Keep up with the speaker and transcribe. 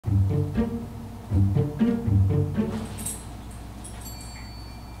I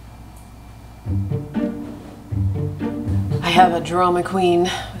have a drama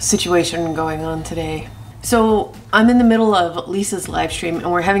queen situation going on today. So I'm in the middle of Lisa's live stream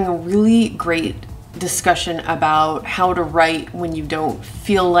and we're having a really great discussion about how to write when you don't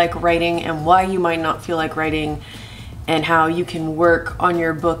feel like writing and why you might not feel like writing, and how you can work on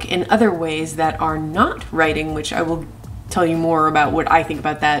your book in other ways that are not writing, which I will tell you more about what I think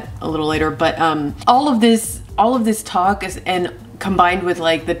about that a little later. But all of this talk is, and combined with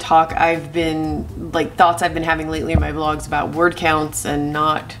like the talk I've been, like thoughts I've been having lately in my vlogs about word counts and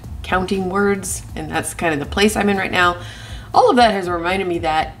not counting words, and that's kind of the place I'm in right now. All of that has reminded me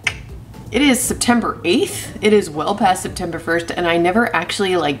that it is September 8th. It is well past September 1st, and I never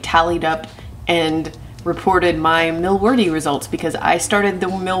actually like tallied up and reported my Millwordy results, because I started the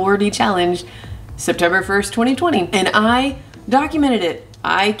Millwordy challenge September 1st, 2020, and I documented it.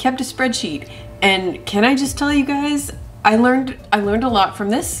 I kept a spreadsheet, and can I just tell you guys, I learned a lot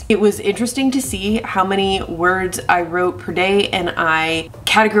from this. It was interesting to see how many words I wrote per day, and I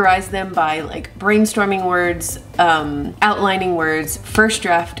categorized them by like brainstorming words, outlining words, first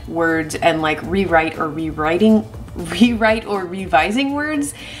draft words, and like rewrite or revising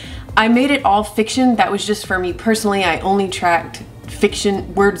words. I made it all fiction. That was just for me personally. I only tracked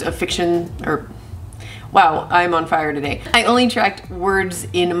fiction, words of fiction, or wow, I'm on fire today. I only tracked words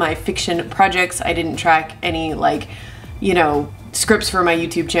in my fiction projects. I didn't track any like, you know, scripts for my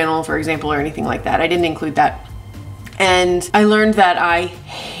YouTube channel, for example, or anything like that. I didn't include that. And I learned that I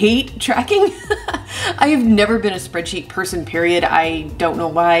hate tracking. I have never been a spreadsheet person, period. I don't know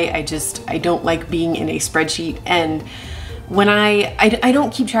why. I don't like being in a spreadsheet. And when I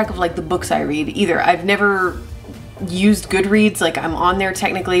don't keep track of like the books I read either. I've never used Goodreads. Like, I'm on there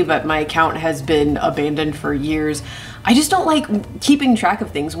technically, but my account has been abandoned for years. I just don't like keeping track of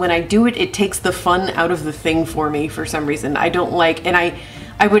things. When I do it, it takes the fun out of the thing for me for some reason. I don't like, and I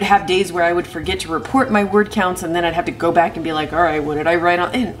would have days where I would forget to report my word counts, and then I'd have to go back and be like, all right, what did I write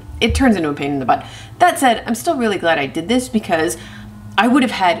on? And it turns into a pain in the butt. That said, I'm still really glad I did this, because I would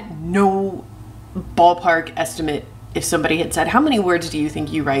have had no ballpark estimate if somebody had said, how many words do you think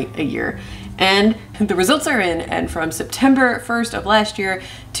you write a year? And the results are in, and from September 1st of last year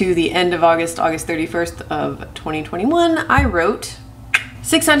to the end of August 31st of 2021, I wrote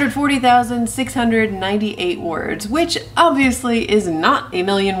 640,698 words, which obviously is not a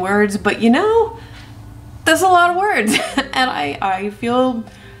million words, but you know, that's a lot of words. And I feel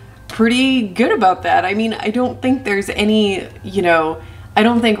pretty good about that. I mean, I don't think there's any, you know, I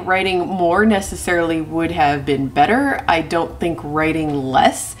don't think writing more necessarily would have been better. I don't think writing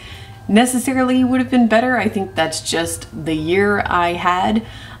less necessarily would have been better. I think that's just the year I had.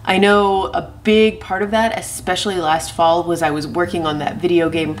 I know a big part of that, especially last fall, was I was working on that video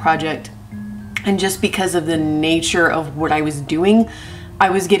game project, and just because of the nature of what I was doing, I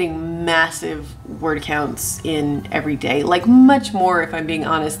was getting massive word counts in every day, like much more, if I'm being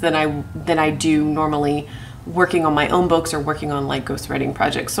honest, than I do normally working on my own books or working on like ghostwriting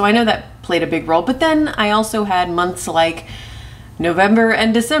projects. So I know that played a big role, but then I also had months like November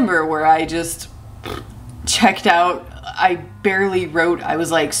and December where I just checked out. I barely wrote. I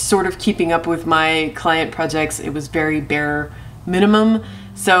was like sort of keeping up with my client projects. It was very bare minimum.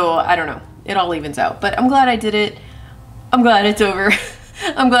 So I don't know. It all evens out. But I'm glad I did it. I'm glad it's over.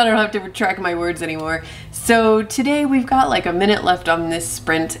 I'm glad I don't have to track my words anymore. So today we've got like a minute left on this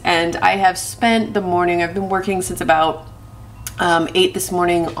sprint, and I have spent the morning, I've been working since about 8 this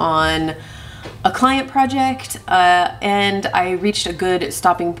morning on a client project, and I reached a good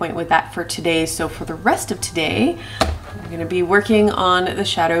stopping point with that for today. So for the rest of today, I'm going to be working on the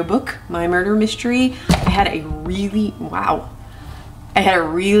Shadow book, my murder mystery. I had a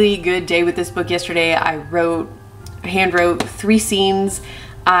really good day with this book yesterday. I hand wrote 3 scenes.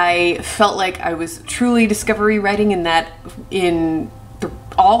 I felt like I was truly discovery writing in that in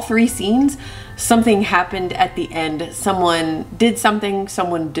all 3 scenes, something happened at the end. Someone did something,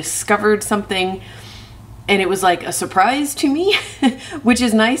 someone discovered something, and it was like a surprise to me, which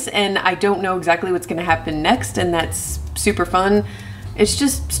is nice, and I don't know exactly what's gonna happen next, and that's super fun. It's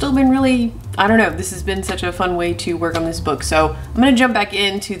just still been really, I don't know, this has been such a fun way to work on this book. So I'm gonna jump back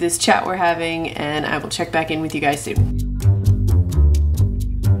into this chat we're having, and I will check back in with you guys soon.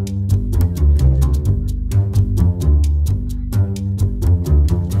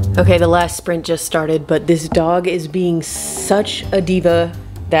 Okay, the last sprint just started, but this dog is being such a diva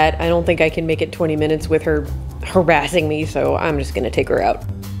that I don't think I can make it 20 minutes with her harassing me, so I'm just gonna take her out.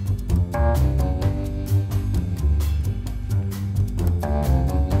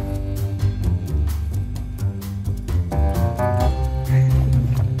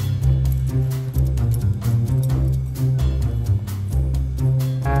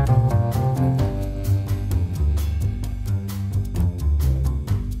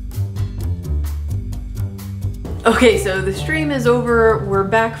 Okay, so the stream is over. We're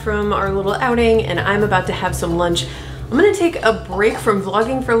back from our little outing and I'm about to have some lunch. I'm gonna take a break from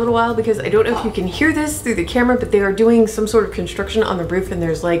vlogging for a little while because I don't know if you can hear this through the camera, but they are doing some sort of construction on the roof and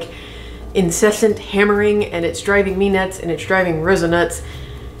there's like incessant hammering and it's driving me nuts and it's driving Rosa nuts.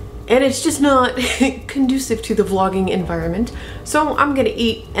 And it's just not conducive to the vlogging environment. So I'm gonna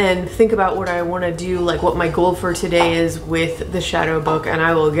eat and think about what I wanna do, like what my goal for today is with the shadow book, and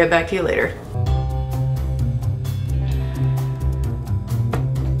I will get back to you later.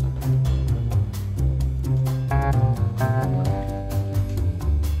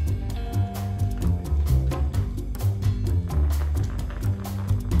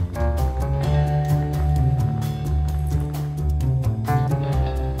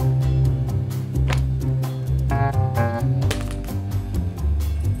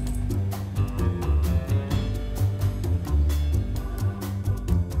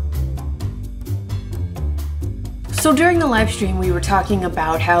 So during the live stream, we were talking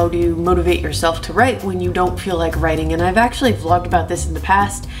about how to motivate yourself to write when you don't feel like writing. And I've actually vlogged about this in the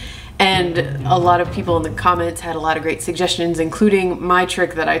past, and a lot of people in the comments had a lot of great suggestions, including my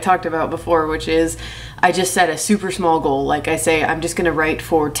trick that I talked about before, which is I just set a super small goal. Like I say, I'm just gonna write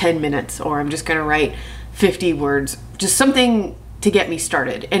for 10 minutes, or I'm just gonna write 50 words, just something to get me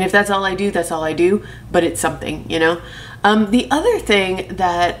started. And if that's all I do, that's all I do, but it's something, you know? The other thing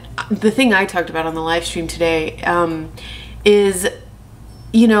the thing I talked about on the live stream today is,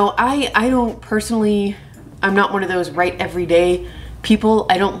 you know, I don't personally, I'm not one of those write every day people.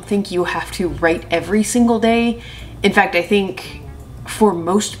 I don't think you have to write every single day. In fact, I think for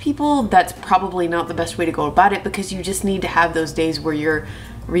most people, that's probably not the best way to go about it, because you just need to have those days where you're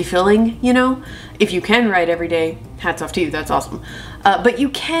refilling, you know? If you can write every day, hats off to you, that's awesome. But you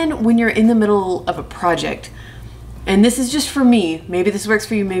can when you're in the middle of a project. And this is just for me, maybe this works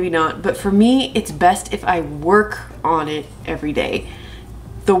for you, maybe not, but for me, it's best if I work on it every day.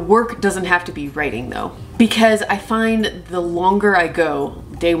 The work doesn't have to be writing though, because I find the longer I go,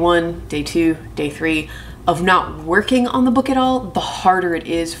 day 1, day 2, day 3, of not working on the book at all, the harder it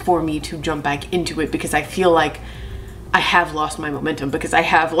is for me to jump back into it, because I feel like I have lost my momentum,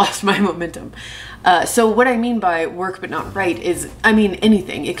 So what I mean by work but not write is, I mean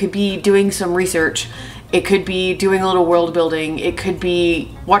anything. It could be doing some research, it could be doing a little world building, it could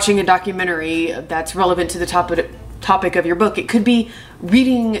be watching a documentary that's relevant to the topic of your book, it could be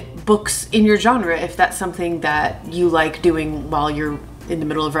reading books in your genre if that's something that you like doing while you're in the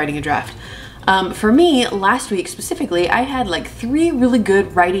middle of writing a draft. For me, last week specifically, I had like 3 really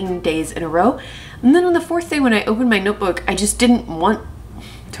good writing days in a row. And then on the 4th day when I opened my notebook, I just didn't want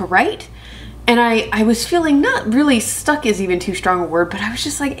to write. And I was feeling, not really stuck is even too strong a word, but I was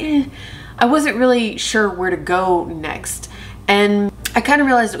just like, I wasn't really sure where to go next. And I kind of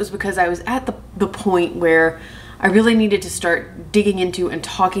realized it was because I was at the point where I really needed to start digging into and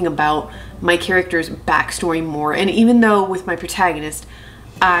talking about my character's backstory more. And even though with my protagonist,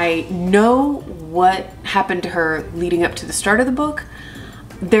 I know what happened to her leading up to the start of the book,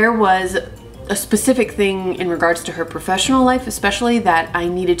 there was a specific thing in regards to her professional life especially that I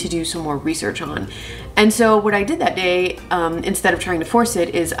needed to do some more research on. And so what I did that day, instead of trying to force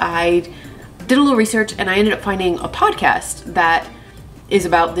it, is I did a little research and I ended up finding a podcast that is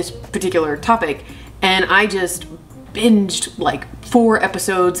about this particular topic, and I just binged like 4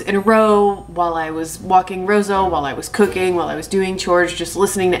 episodes in a row while I was walking Rosa, while I was cooking, while I was doing chores, just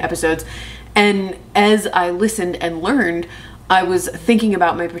listening to episodes. And as I listened and learned, I was thinking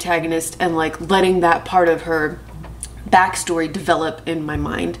about my protagonist and like letting that part of her backstory develop in my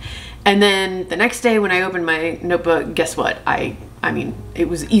mind. And then the next day when I opened my notebook, guess what? I mean, it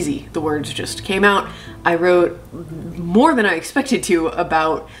was easy. The words just came out. I wrote more than I expected to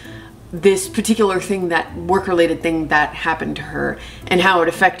about this particular thing, that work-related thing that happened to her and how it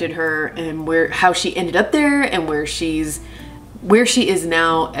affected her and how she ended up there and where she is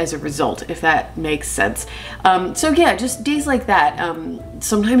now as a result, if that makes sense. So yeah, just days like that.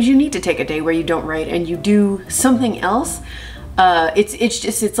 Sometimes you need to take a day where you don't write and you do something else.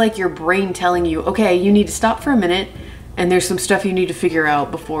 It's like your brain telling you, okay, you need to stop for a minute and there's some stuff you need to figure out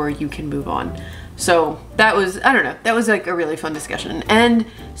before you can move on. So that was, I don't know, that was like a really fun discussion. And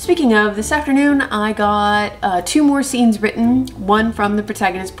speaking of, this afternoon I got 2 more scenes written, one from the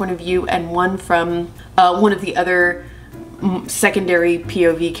protagonist's point of view and one from one of the other secondary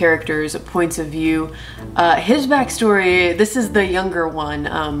POV characters' points of view. His backstory, this is the younger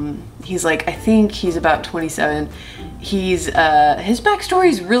one. He's like, I think he's about 27. His backstory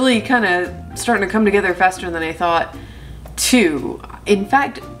is really kind of starting to come together faster than I thought too. In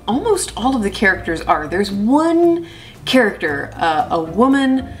fact, almost all of the characters are. There's one character, a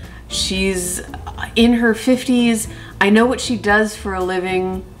woman, she's in her 50s. I know what she does for a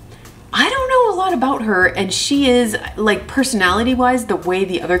living. I don't know a lot about her, and she is, like, personality-wise, the way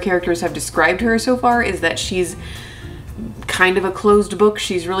the other characters have described her so far is that she's kind of a closed book.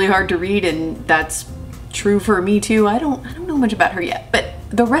 She's really hard to read, and that's true for me too. I don't know much about her yet, but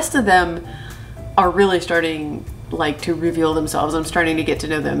the rest of them are really starting, like, to reveal themselves. I'm starting to get to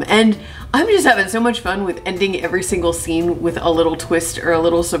know them, and I'm just having so much fun with ending every single scene with a little twist or a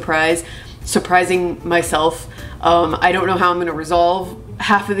little surprise, surprising myself. I don't know how I'm going to resolve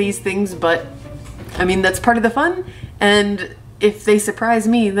half of these things, but I mean, that's part of the fun, and if they surprise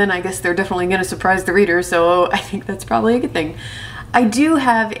me, then I guess they're definitely going to surprise the reader, so I think that's probably a good thing. I do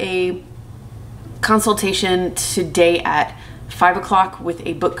have a consultation today at 5 o'clock with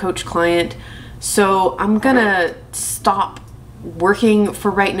a book coach client, so I'm gonna stop working for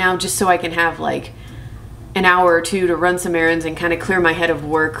right now just so I can have like an hour or two to run some errands and kind of clear my head of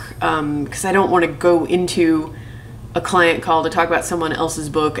work, because I don't want to go into a client call to talk about someone else's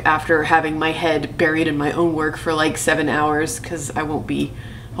book after having my head buried in my own work for like 7 hours, because I won't be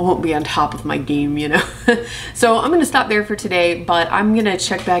on top of my game, you know. So I'm gonna stop there for today, but I'm gonna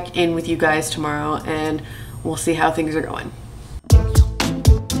check back in with you guys tomorrow and we'll see how things are going.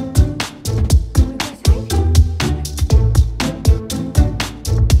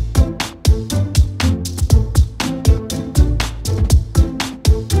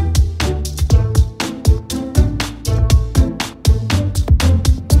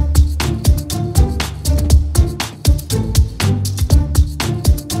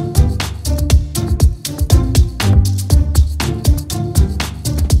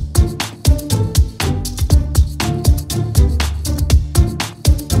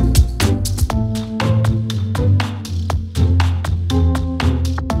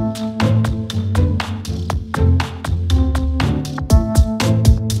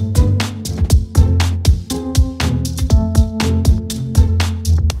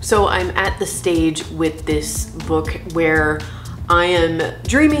 So I'm at the stage with this book where I am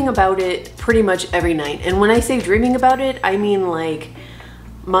dreaming about it pretty much every night. And when I say dreaming about it, I mean like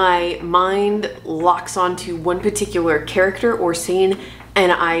my mind locks onto one particular character or scene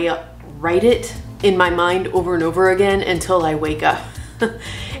and I write it in my mind over and over again until I wake up.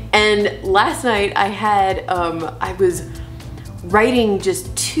 And last night I was writing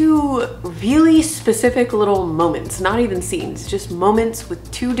just 2 really specific little moments, not even scenes, just moments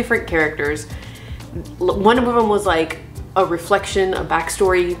with 2 different characters. One of them was like a reflection, a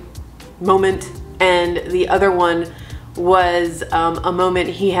backstory moment, and the other one was a moment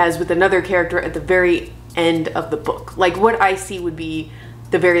he has with another character at the very end of the book. Like what I see would be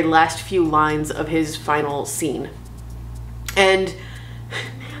the very last few lines of his final scene. And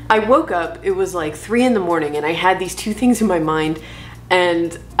I woke up, it was like 3 in the morning, and I had these 2 things in my mind,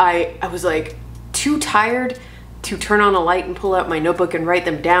 and I was like too tired to turn on a light and pull out my notebook and write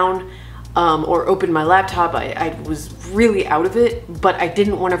them down, or open my laptop. I was really out of it, but I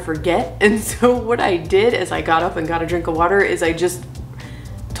didn't want to forget. And so what I did as I got up and got a drink of water is I just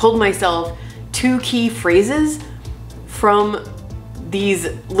told myself 2 key phrases from these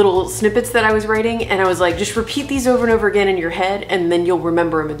little snippets that I was writing, and I was like, just repeat these over and over again in your head and then you'll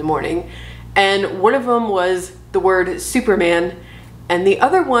remember them in the morning. And one of them was the word Superman, and the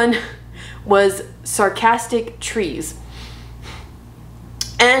other one was sarcastic trees.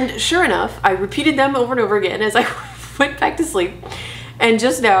 And sure enough, I repeated them over and over again as I went back to sleep. And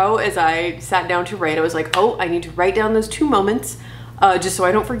just now, as I sat down to write, I was like, oh, I need to write down those 2 moments just so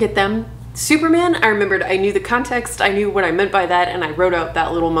I don't forget them. Superman, I remembered, I knew the context, I knew what I meant by that, and I wrote out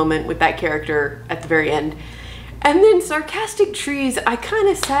that little moment with that character at the very end. And then sarcastic trees, I kind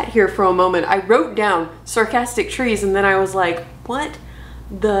of sat here for a moment. I wrote down sarcastic trees, and then I was like, what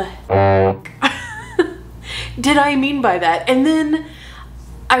the heck did I mean by that? And then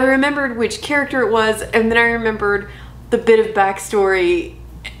I remembered which character it was, and then I remembered the bit of backstory,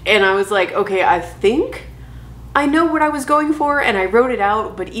 and I was like, okay, I think I know what I was going for, and I wrote it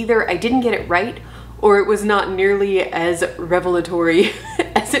out, but either I didn't get it right or it was not nearly as revelatory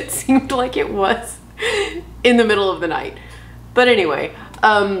as it seemed like it was in the middle of the night. But anyway,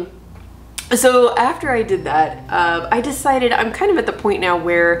 so after I did that, I decided I'm kind of at the point now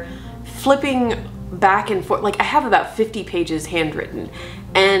where flipping back and forth, like I have about 50 pages handwritten,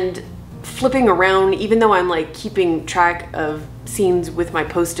 and flipping around, even though I'm like keeping track of scenes with my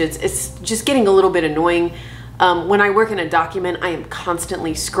post-its, it's just getting a little bit annoying. When I work in a document, I am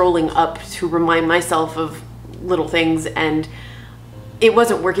constantly scrolling up to remind myself of little things, and it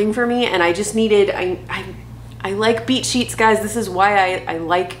wasn't working for me, and I just needed, I like beat sheets, guys. This is why I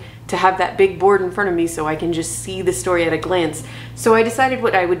like to have that big board in front of me so I can just see the story at a glance. So I decided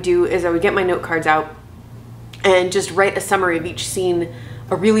what I would do is I would get my note cards out and just write a summary of each scene,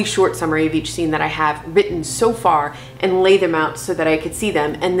 a really short summary of each scene that I have written so far, and lay them out so that I could see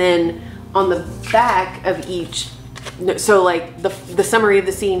them. And then on the back of each, so like the summary of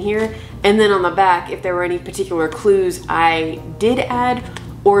the scene here, and then on the back, if there were any particular clues I did add,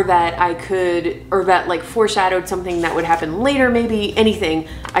 or that I could, or that like foreshadowed something that would happen later, maybe anything,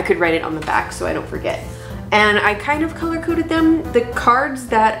 I could write it on the back so I don't forget. And I kind of color coded them. The cards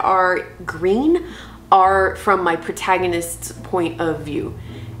that are green are from my protagonist's point of view,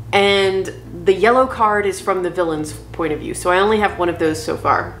 and the yellow card is from the villain's point of view. So I only have one of those so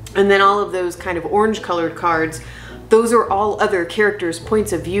far. And then all of those kind of orange colored cards, those are all other characters'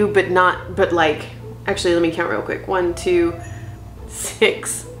 points of view, but like, actually let me count real quick. 1, 2,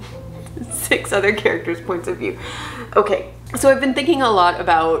 6 other characters' points of view. Okay, so I've been thinking a lot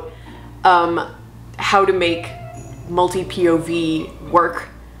about how to make multi-POV work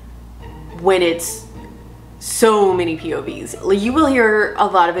when it's so many POVs. You will hear a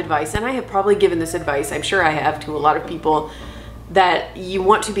lot of advice, and I have probably given this advice, I'm sure I have, to a lot of people, that you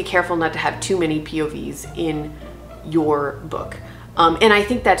want to be careful not to have too many POVs in your book. And I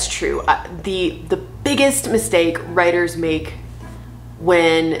think that's true. The biggest mistake writers make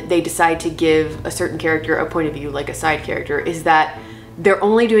when they decide to give a certain character a point of view, like a side character, is that they're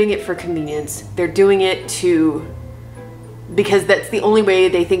only doing it for convenience. They're doing it because that's the only way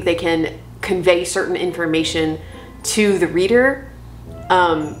they think they can convey certain information to the reader,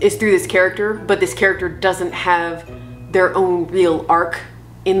 is through this character, but this character doesn't have their own real arc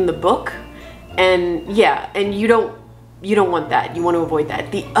in the book. And yeah, and you don't want that. You want to avoid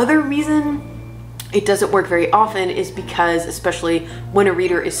that. The other reason it doesn't work very often is because, especially when a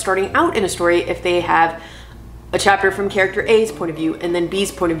reader is starting out in a story, if they have a chapter from character A's point of view, and then B's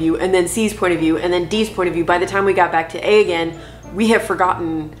point of view, and then C's point of view, and then D's point of view, by the time we got back to A again, we have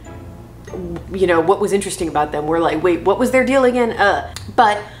forgotten, you know, what was interesting about them. We're like, wait, what was their deal again?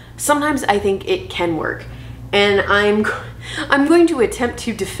 But sometimes I think it can work. And I'm going to attempt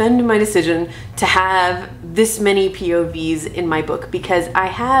to defend my decision to have this many POVs in my book, because I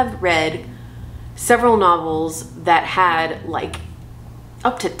have read several novels that had like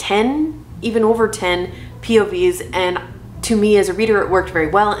up to 10, even over 10 POVs, and to me as a reader it worked very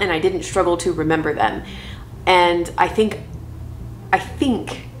well, and I didn't struggle to remember them. And I think,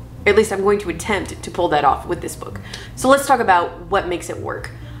 at least I'm going to attempt to pull that off with this book. So let's talk about what makes it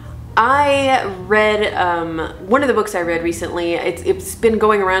work. I read, one of the books I read recently, it's been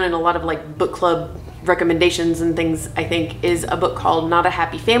going around in a lot of like book club recommendations and things, I think, is a book called Not a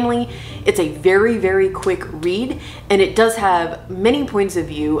Happy Family. It's a very, very quick read, and it does have many points of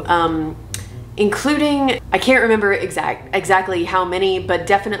view, including, I can't remember exactly how many, but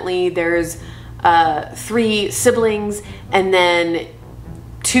definitely there's 3 siblings, and then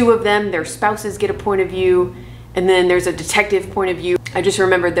 2 of them, their spouses get a point of view, and then there's a detective point of view. I just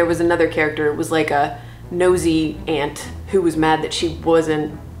remembered there was another character. It was like a nosy aunt who was mad that she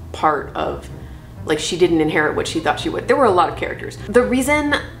wasn't part of, like she didn't inherit what she thought she would. There were a lot of characters. The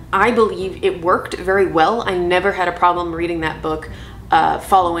reason I believe it worked very well, I never had a problem reading that book,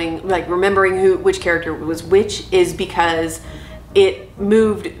 following, like remembering which character was which, is because it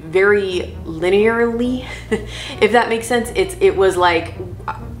moved very linearly, if that makes sense. It was like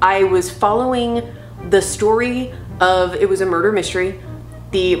I was following the story of, it was a murder mystery,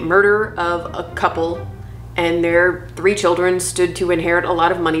 the murder of a couple, and their 3 children stood to inherit a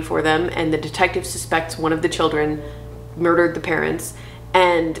lot of money for them, and the detective suspects one of the children murdered the parents,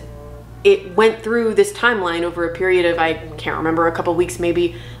 and it went through this timeline over a period of, I can't remember, a couple weeks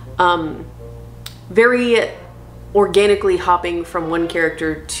maybe, very organically hopping from one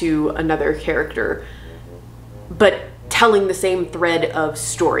character to another character, but telling the same thread of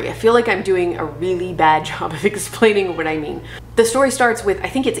story. I feel like I'm doing a really bad job of explaining what I mean. The story starts with, I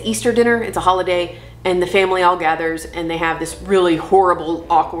think it's Easter dinner, it's a holiday, and the family all gathers, and they have this really horrible,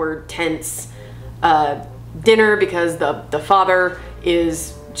 awkward, tense dinner because the father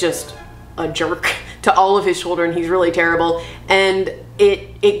is just a jerk to all of his children. He's really terrible, and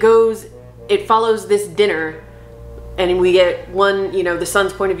it follows this dinner, and we get one, you know, the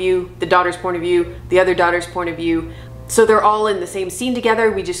son's point of view, the daughter's point of view, the other daughter's point of view. So they're all in the same scene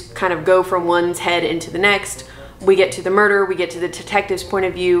together. We just kind of go from one's head into the next. We get to the murder, we get to the detective's point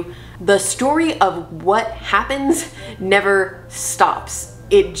of view. The story of what happens never stops.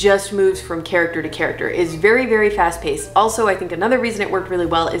 It just moves from character to character. It's very, very fast paced. Also, I think another reason it worked really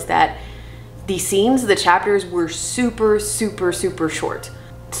well is that the scenes, the chapters were super, super, super short.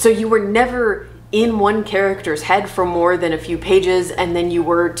 So you were never in one character's head for more than a few pages, and then you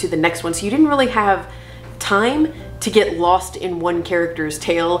were to the next one. So you didn't really have time to get lost in one character's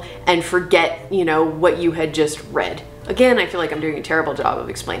tale and forget, you know, what you had just read. Again, I feel like I'm doing a terrible job of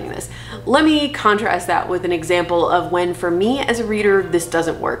explaining this. Let me contrast that with an example of when, for me as a reader, this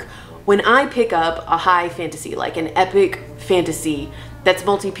doesn't work. When I pick up a high fantasy, like an epic fantasy that's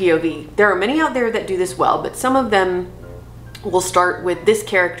multi-POV, there are many out there that do this well, but some of them will start with this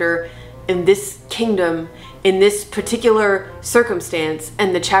character in this kingdom in this particular circumstance,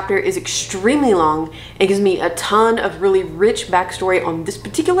 and the chapter is extremely long and gives me a ton of really rich backstory on this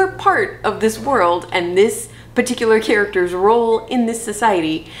particular part of this world and this particular character's role in this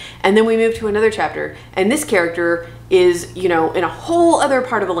society. And then we move to another chapter, and this character is, you know, in a whole other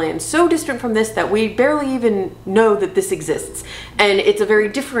part of the land, so distant from this that we barely even know that this exists. And it's a very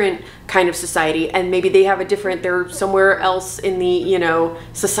different kind of society, and maybe they have a different, they're somewhere else in the, you know,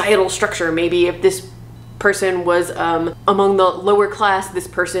 societal structure. Maybe if this person was among the lower class, this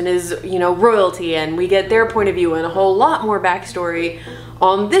person is, you know, royalty, and we get their point of view and a whole lot more backstory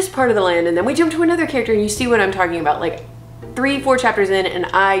on this part of the land. And then we jump to another character, and you see what I'm talking about, like 3-4 chapters in, and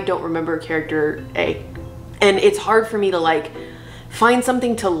I don't remember character A. And it's hard for me to like find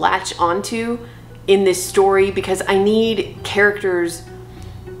something to latch onto in this story, because I need characters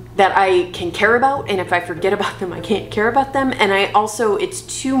that I can care about, and if I forget about them, I can't care about them. And I also, it's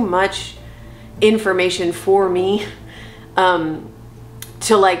too much information for me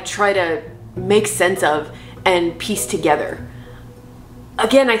to like try to make sense of and piece together.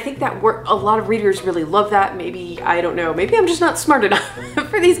 Again, I think that a lot of readers really love that. Maybe, I don't know, maybe I'm just not smart enough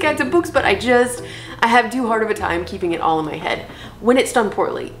for these kinds of books, but I have too hard of a time keeping it all in my head. When it's done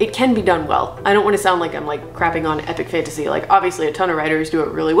poorly, it can be done well. I don't want to sound like I'm like crapping on epic fantasy. Like, obviously a ton of writers do it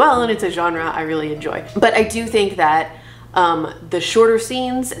really well, and it's a genre I really enjoy. But I do think that the shorter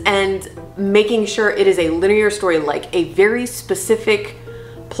scenes and making sure it is a linear story, like a very specific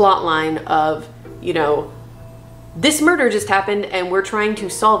plot line of, you know, this murder just happened and we're trying to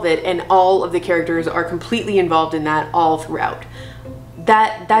solve it, and all of the characters are completely involved in that all throughout.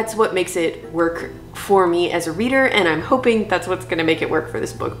 That's what makes it work for me as a reader, and I'm hoping that's what's gonna make it work for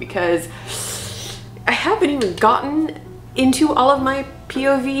this book, because I haven't even gotten into all of my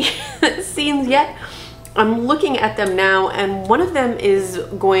POV scenes yet. I'm looking at them now, and one of them is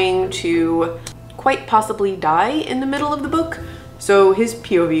going to quite possibly die in the middle of the book, so his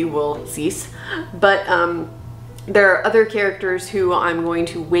POV will cease. But there are other characters who I'm going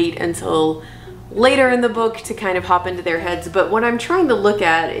to wait until later in the book to kind of hop into their heads. But what I'm trying to look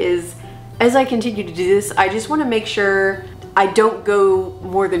at is, as I continue to do this, I just want to make sure I don't go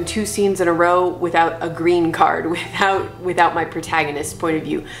more than 2 scenes in a row without a green card, without my protagonist's point of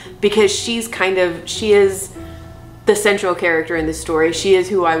view, because she is the central character in this story. She is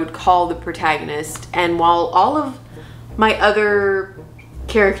who I would call the protagonist. And while all of my other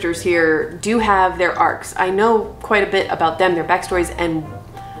characters here do have their arcs, I know quite a bit about them, their backstories, and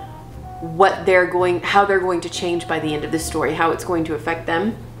how they're going to change by the end of this story, how it's going to affect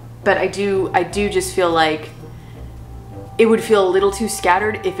them. But I do just feel like it would feel a little too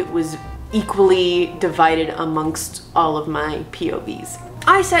scattered if it was equally divided amongst all of my POVs.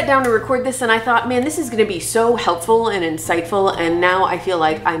 I sat down to record this and I thought, man, this is gonna be so helpful and insightful, and now I feel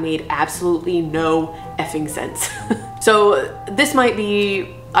like I made absolutely no effing sense. So this might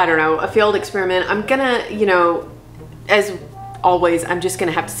be, I don't know, a failed experiment. I'm gonna, you know, as always, I'm just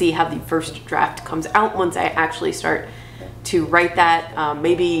gonna have to see how the first draft comes out once I actually start to write that.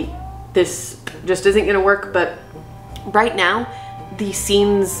 Maybe this just isn't gonna work, but right now, the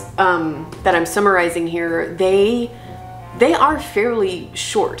scenes that I'm summarizing here, they are fairly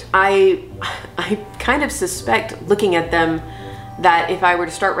short. I kind of suspect, looking at them, that if I were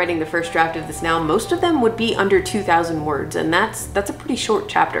to start writing the first draft of this now, most of them would be under 2,000 words, and that's a pretty short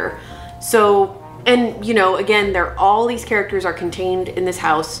chapter. So, and you know, again, all these characters are contained in this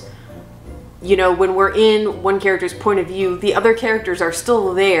house. You know, when we're in one character's point of view, the other characters are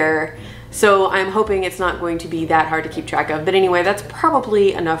still there. So I'm hoping it's not going to be that hard to keep track of. But anyway, that's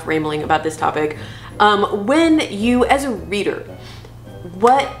probably enough rambling about this topic. When you, as a reader,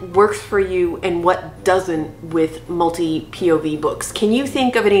 what works for you and what doesn't with multi-POV books? Can you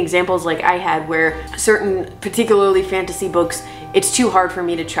think of any examples like I had where certain particularly fantasy books, it's too hard for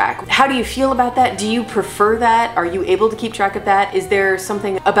me to track? How do you feel about that? Do you prefer that? Are you able to keep track of that? Is there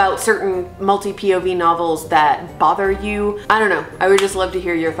something about certain multi-POV novels that bother you? I don't know. I would just love to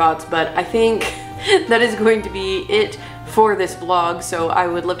hear your thoughts, but I think that is going to be it for this vlog. So I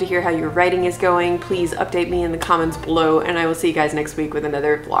would love to hear how your writing is going. Please update me in the comments below, and I will see you guys next week with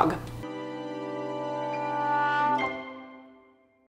another vlog.